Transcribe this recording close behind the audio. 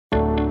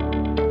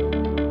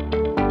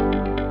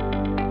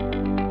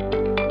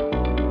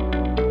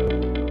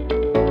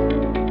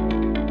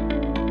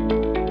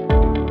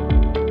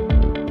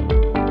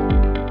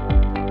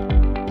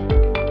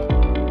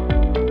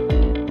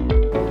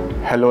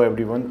Hello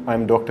everyone, I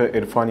am Dr.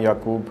 Irfan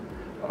Yaqoob.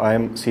 I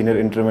am Senior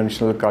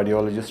Interventional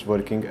Cardiologist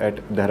working at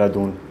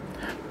Dehradun.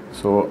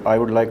 So I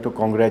would like to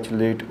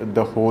congratulate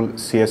the whole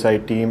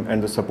CSI team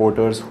and the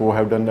supporters who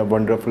have done a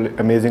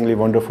amazingly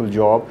wonderful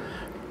job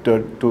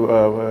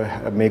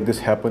to make this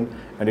happen,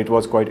 and it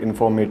was quite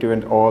informative,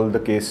 and all the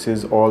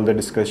cases, all the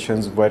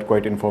discussions were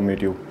quite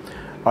informative.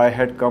 I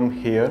had come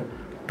here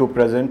to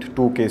present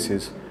two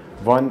cases.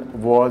 One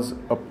was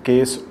a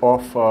case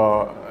of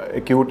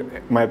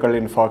acute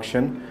myocardial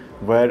infarction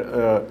where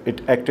it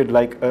acted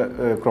like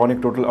a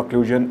chronic total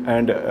occlusion,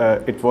 and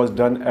it was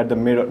done at the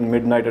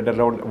midnight at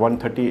around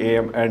 1:30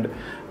 a.m. and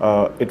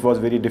it was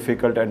very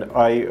difficult, and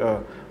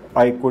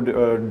I could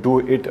do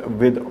it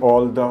with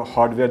all the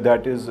hardware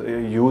that is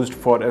used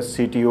for a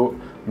CTO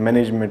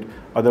management.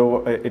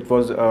 Otherwise, it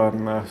was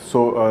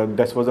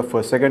that was the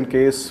first. Second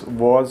case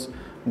was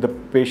the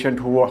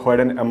patient who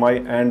had an MI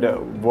and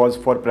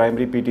was for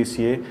primary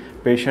PTCA.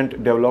 Patient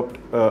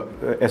developed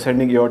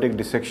ascending aortic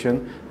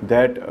dissection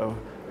that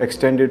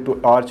extended to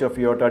arch of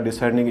aorta,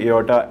 descending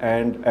aorta,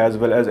 and as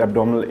well as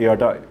abdominal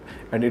aorta,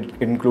 and it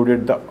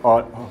included the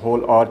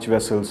whole arch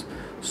vessels.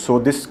 So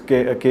this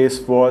case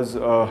was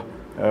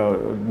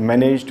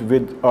managed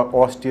with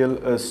ostial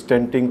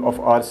stenting of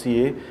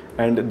RCA,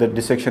 and the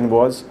dissection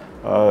was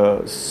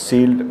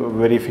sealed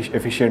very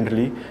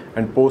efficiently,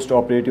 and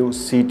post-operative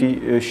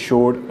CT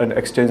showed an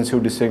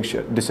extensive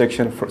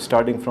dissection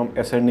starting from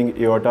ascending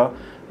aorta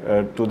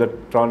to the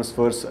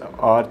transverse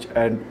arch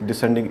and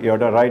descending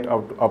aorta right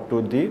up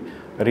to the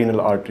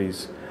renal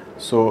arteries.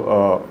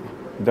 So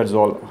that's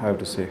all I have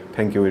to say.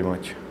 Thank you very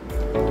much.